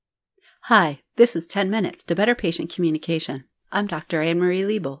Hi, this is 10 Minutes to Better Patient Communication. I'm Dr. Anne-Marie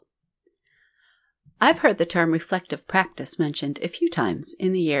Liebel. I've heard the term reflective practice mentioned a few times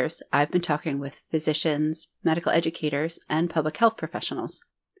in the years I've been talking with physicians, medical educators, and public health professionals.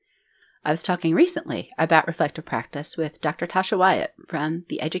 I was talking recently about reflective practice with Dr. Tasha Wyatt from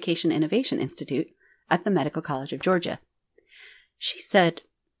the Education Innovation Institute at the Medical College of Georgia. She said,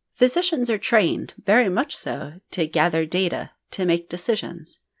 physicians are trained, very much so, to gather data, to make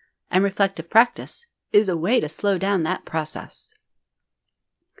decisions, and reflective practice is a way to slow down that process.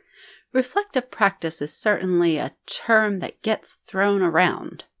 Reflective practice is certainly a term that gets thrown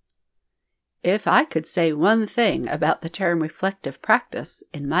around. If I could say one thing about the term reflective practice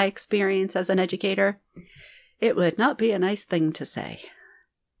in my experience as an educator, it would not be a nice thing to say.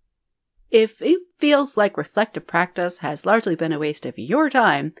 If it feels like reflective practice has largely been a waste of your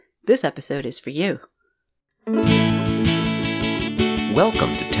time, this episode is for you.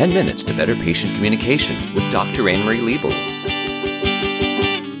 Welcome to 10 Minutes to Better Patient Communication with Dr. Anne-Marie Liebel.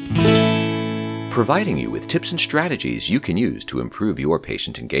 Providing you with tips and strategies you can use to improve your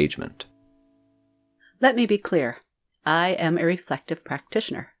patient engagement. Let me be clear. I am a reflective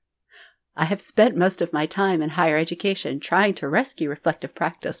practitioner. I have spent most of my time in higher education trying to rescue reflective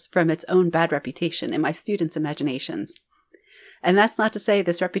practice from its own bad reputation in my students' imaginations. And that's not to say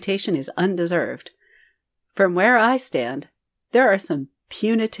this reputation is undeserved. From where I stand, there are some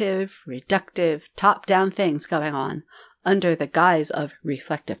punitive, reductive, top-down things going on under the guise of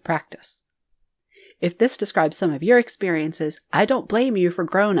reflective practice. If this describes some of your experiences, I don't blame you for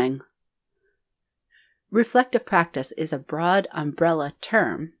groaning. Reflective practice is a broad umbrella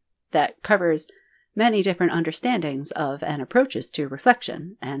term that covers many different understandings of and approaches to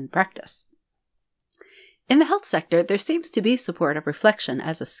reflection and practice. In the health sector, there seems to be support of reflection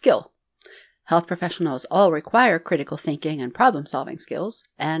as a skill. Health professionals all require critical thinking and problem-solving skills,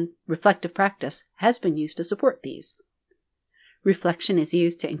 and reflective practice has been used to support these. Reflection is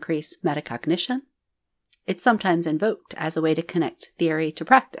used to increase metacognition. It's sometimes invoked as a way to connect theory to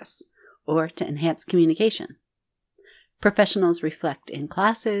practice, or to enhance communication. Professionals reflect in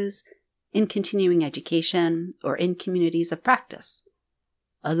classes, in continuing education, or in communities of practice,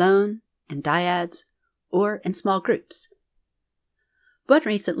 alone, in dyads, or in small groups. One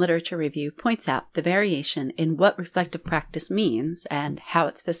recent literature review points out the variation in what reflective practice means and how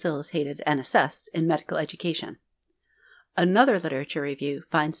it's facilitated and assessed in medical education. Another literature review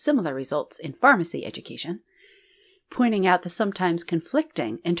finds similar results in pharmacy education, pointing out the sometimes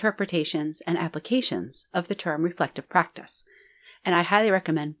conflicting interpretations and applications of the term reflective practice. And I highly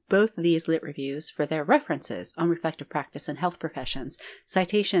recommend both of these lit reviews for their references on reflective practice in health professions.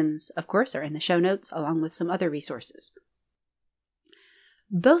 Citations, of course, are in the show notes along with some other resources.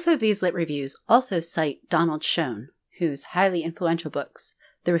 Both of these lit reviews also cite Donald Schoen, whose highly influential books,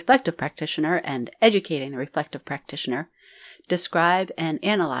 The Reflective Practitioner and Educating the Reflective Practitioner, describe and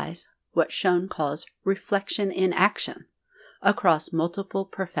analyze what Schoen calls reflection in action across multiple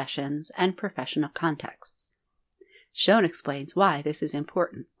professions and professional contexts. Schoen explains why this is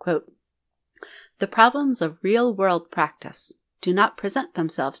important. Quote, "The problems of real-world practice do not present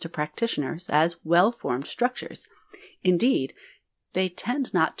themselves to practitioners as well-formed structures. Indeed, they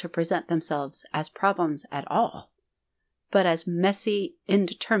tend not to present themselves as problems at all, but as messy,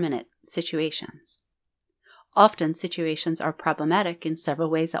 indeterminate situations. Often situations are problematic in several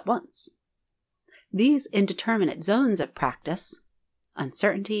ways at once. These indeterminate zones of practice,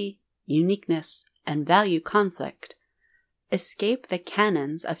 uncertainty, uniqueness, and value conflict, escape the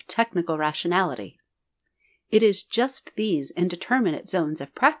canons of technical rationality. It is just these indeterminate zones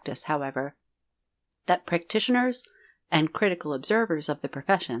of practice, however, that practitioners and critical observers of the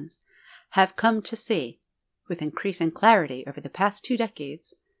professions have come to see, with increasing clarity over the past 2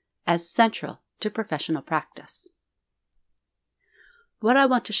 decades, as central to professional practice." What I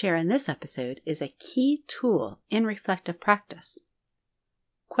want to share in this episode is a key tool in reflective practice: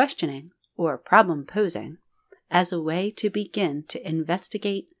 questioning or problem posing as a way to begin to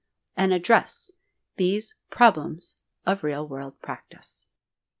investigate and address these problems of real-world practice.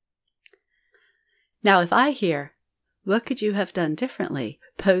 Now, if I hear, "What could you have done differently?"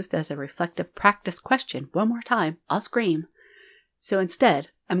 posed as a reflective practice question one more time, I'll scream. So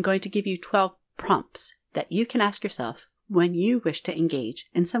instead, I'm going to give you 12 prompts that you can ask yourself when you wish to engage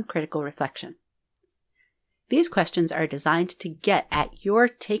in some critical reflection. These questions are designed to get at your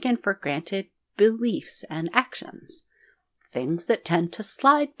taken-for-granted beliefs and actions, things that tend to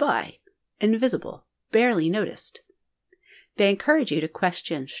slide by, invisible, barely noticed. They encourage you to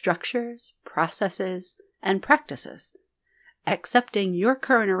question structures, processes, and practices, accepting your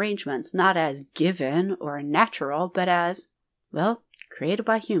current arrangements not as given or natural, but as, well, created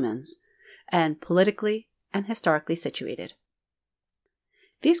by humans, and politically and historically situated.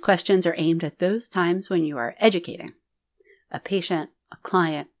 These questions are aimed at those times when you are educating a patient, a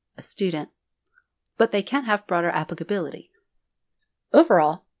client, a student, but they can have broader applicability.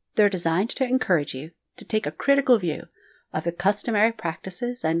 Overall, they're designed to encourage you to take a critical view of the customary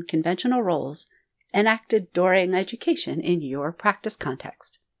practices and conventional roles enacted during education in your practice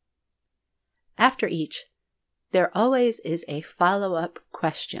context. After each, there always is a follow-up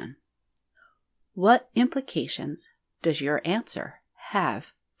question. What implications does your answer have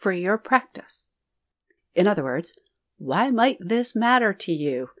for your practice? In other words, why might this matter to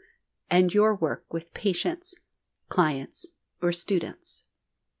you and your work with patients, clients, or students?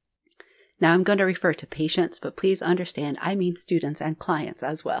 Now I'm going to refer to patients, but please understand I mean students and clients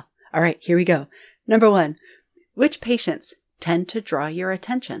as well. All right, here we go. Number 1, which patients tend to draw your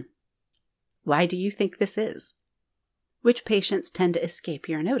attention? Why do you think this is? Which patients tend to escape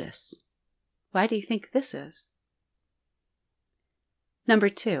your notice? Why do you think this is? Number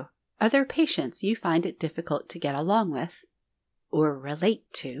 2, are there patients you find it difficult to get along with, or relate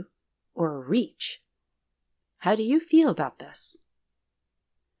to, or reach? How do you feel about this?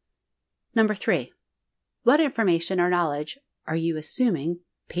 Number 3, what information or knowledge are you assuming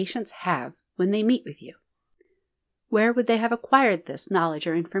patients have when they meet with you? Where would they have acquired this knowledge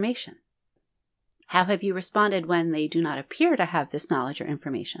or information? How have you responded when they do not appear to have this knowledge or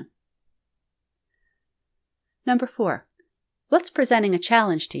information? Number 4, what's presenting a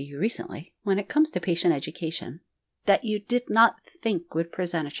challenge to you recently when it comes to patient education that you did not think would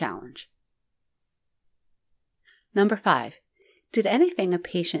present a challenge? Number 5, did anything a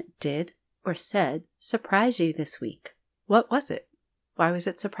patient did or said surprise you this week? What was it? Why was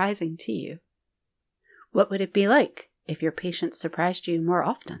it surprising to you? What would it be like if your patient surprised you more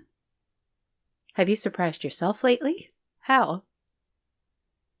often? Have you surprised yourself lately? How?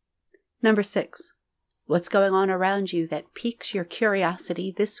 Number 6, what's going on around you that piques your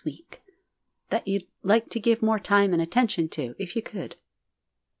curiosity this week that you'd like to give more time and attention to if you could?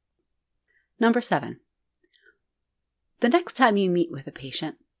 Number 7, the next time you meet with a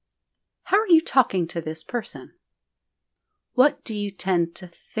patient, how are you talking to this person? What do you tend to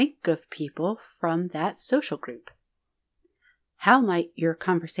think of people from that social group? How might your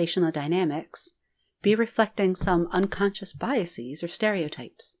conversational dynamics be reflecting some unconscious biases or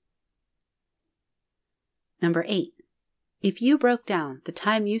stereotypes? Number 8, if you broke down the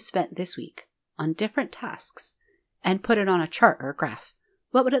time you spent this week on different tasks and put it on a chart or a graph,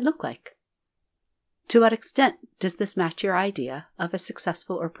 what would it look like? To what extent does this match your idea of a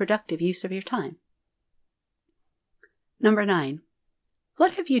successful or productive use of your time? Number 9,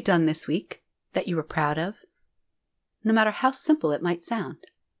 what have you done this week that you were proud of, no matter how simple it might sound?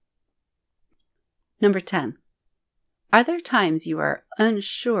 Number 10, are there times you are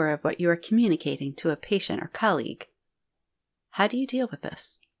unsure of what you are communicating to a patient or colleague? How do you deal with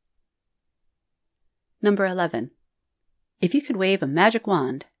this? Number 11, if you could wave a magic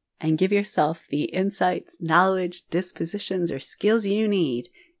wand and give yourself the insights, knowledge, dispositions, or skills you need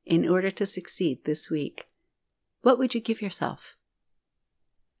in order to succeed this week, what would you give yourself?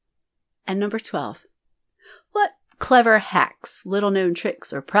 And number 12, what clever hacks, little-known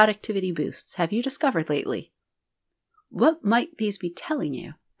tricks, or productivity boosts have you discovered lately? What might these be telling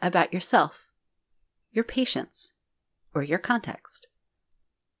you about yourself, your patients, or your context?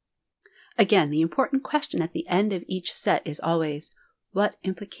 Again, the important question at the end of each set is always, what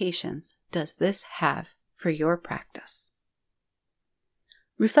implications does this have for your practice?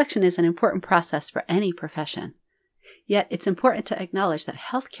 Reflection is an important process for any profession, yet it's important to acknowledge that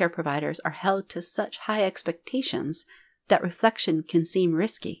healthcare providers are held to such high expectations that reflection can seem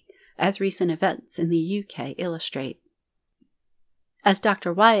risky, as recent events in the UK illustrate. As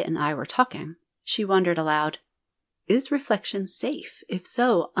Dr. Wyatt and I were talking, she wondered aloud, is reflection safe? If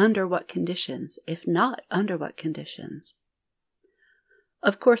so, under what conditions? If not, under what conditions?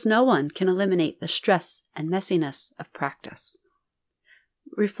 Of course, no one can eliminate the stress and messiness of practice.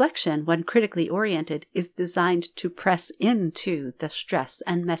 Reflection, when critically oriented, is designed to press into the stress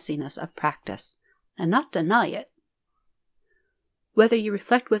and messiness of practice, and not deny it. Whether you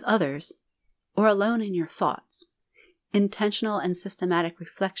reflect with others or alone in your thoughts, intentional and systematic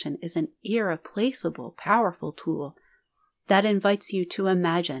reflection is an irreplaceable, powerful tool that invites you to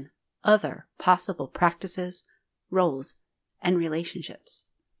imagine other possible practices, roles, and relationships.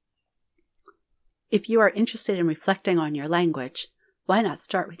 If you are interested in reflecting on your language, why not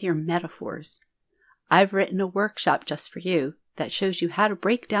start with your metaphors? I've written a workshop just for you that shows you how to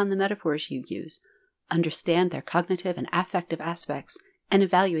break down the metaphors you use, understand their cognitive and affective aspects, and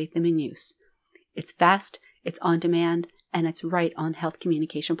evaluate them in use. It's fast, it's on demand, and it's right on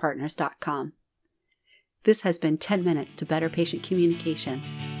healthcommunicationpartners.com. This has been 10 Minutes to Better Patient Communication.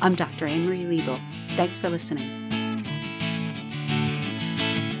 I'm Dr. Anne-Marie Liebel. Thanks for listening.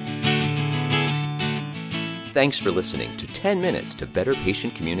 Thanks for listening to 10 Minutes to Better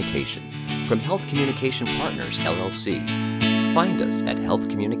Patient Communication from Health Communication Partners, LLC. Find us at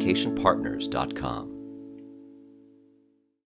healthcommunicationpartners.com.